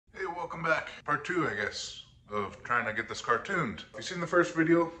Welcome back. Part 2, I guess, of trying to get this car tuned. If you've seen the first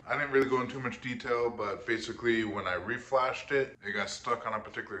video, I didn't really go into too much detail, but basically when I reflashed it, it got stuck on a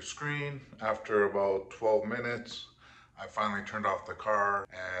particular screen. After about 12 minutes, I finally turned off the car,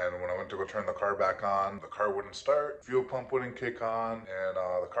 and when I went to go turn the car back on, the car wouldn't start, fuel pump wouldn't kick on, and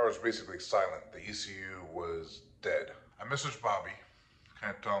the car was basically silent. The ECU was dead. I messaged Bobby.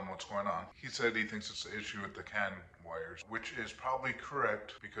 Can't tell him what's going on. He said he thinks it's an issue with the CAN wires, which is probably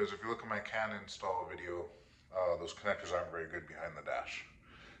correct because if you look at my CAN install video, those connectors aren't very good behind the dash.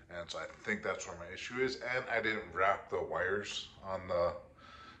 And so I think that's where my issue is. And I didn't wrap the wires on the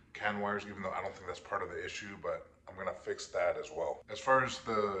CAN wires, even though I don't think that's part of the issue, but I'm gonna fix that as well. As far as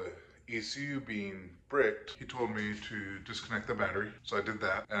the ECU being bricked, he told me to disconnect the battery, so I did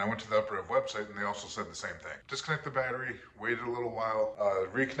that, and I went to the UpRev website and they also said the same thing. Disconnect the battery, waited a little while,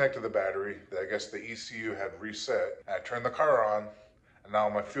 reconnected the battery. I guess the ECU had reset. I turned the car on, and now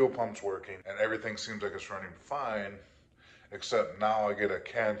my fuel pump's working, and everything seems like it's running fine, except now I get a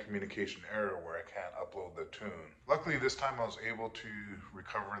CAN communication error where I can't upload the tune. Luckily this time I was able to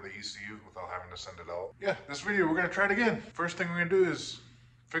recover the ECU without having to send it out. Yeah, this video we're gonna try it again. First thing we're gonna do is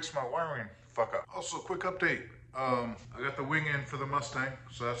fix my wiring fuck up. Also, quick update. I got the wing in for the Mustang,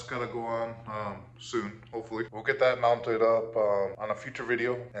 so that's gotta go on soon, hopefully. We'll get that mounted up on a future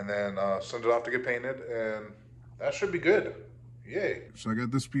video and then send it off to get painted, and that should be good. Yay. So I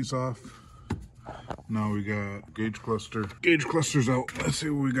got this piece off. Now we got gauge cluster. Gauge cluster's out. Let's see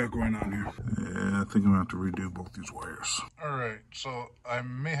what we got going on here. Yeah, I think I'm gonna have to redo both these wires. All right, so I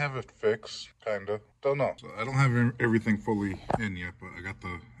may have it fixed, kinda. Don't know. So I don't have everything fully in yet, but I got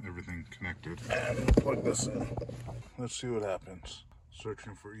everything connected. And I'll plug this in. Let's see what happens.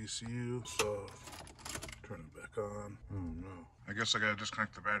 Searching for ECU, so turn it back on. Oh no. I guess I gotta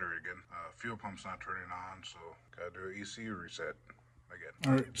disconnect the battery again. Fuel pump's not turning on, so gotta do an ECU reset again.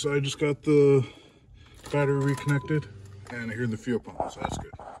 All right, so I just got the battery reconnected, and I hear the fuel pump, so that's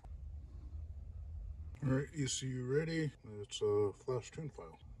good. All right, ECU ready. It's a flash tune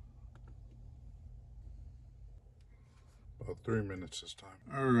file. About 3 minutes this time.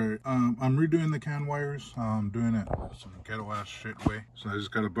 All right, I'm redoing the CAN wires. I'm doing it some ghetto ass shit way. So I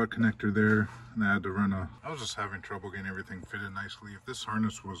just got a butt connector there, and I had to run I was just having trouble getting everything fitted nicely. If this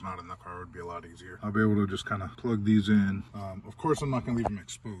harness was not in the car, it would be a lot easier. I'll be able to just kind of plug these in. Of course, I'm not gonna leave them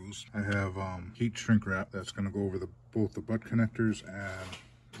exposed. I have heat shrink wrap that's gonna go over both the butt connectors and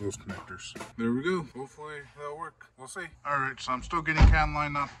those connectors. There we go. Hopefully that'll work. We'll see. All right, so I'm still getting CAN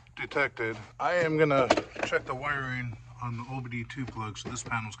line not detected. I am gonna check the wiring on the OBD2 plug, so this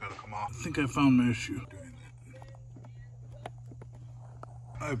panel's got to come off. I think I found my issue doing that.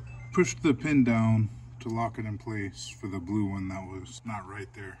 I pushed the pin down to lock it in place for the blue one that was not right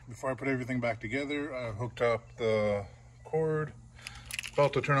there. Before I put everything back together, I hooked up the cord,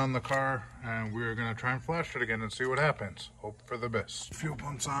 about to turn on the car, and we're gonna try and flash it again and see what happens. Hope for the best. Fuel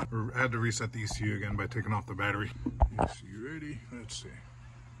pump's on. I had to reset the ECU again by taking off the battery. ECU ready? Let's see.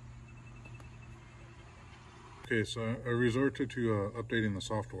 Okay, so I resorted to updating the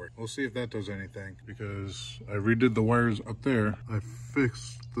software. We'll see if that does anything, because I redid the wires up there. I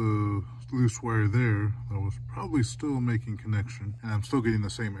fixed the loose wire there that was probably still making connection, and I'm still getting the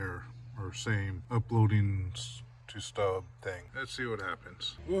same error, or same uploading to stub thing. Let's see what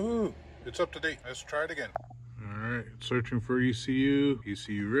happens. Woohoo! It's up to date. Let's try it again. All right, searching for ECU.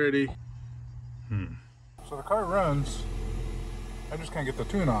 ECU ready. So the car runs. I just can't get the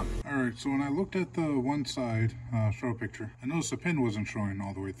tune on. All right, so when I looked at the one side show picture, I noticed the pin wasn't showing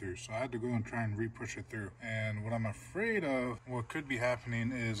all the way through, so I had to go and try and re-push it through. And what I'm afraid of, what could be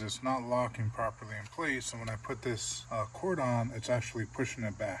happening, is it's not locking properly in place, and when I put this cord on, it's actually pushing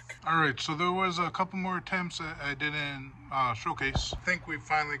it back. All right, so there was a couple more attempts that I didn't showcase. I think we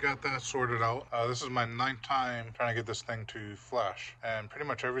finally got that sorted out. This is my 9th time trying to get this thing to flash, and pretty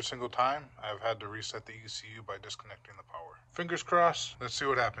much every single time I've had to reset the ECU by disconnecting the power. Fingers crossed. Let's see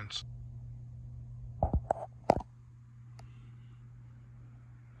what happens.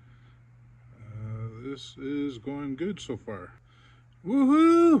 This is going good so far.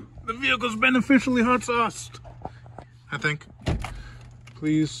 Woohoo! The vehicle's been officially hot sauced, I think.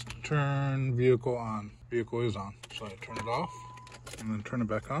 Please turn vehicle on. Vehicle is on. So I turn it off and then turn it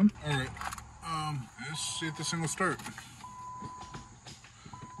back on. All right. Let's see if this thing will start.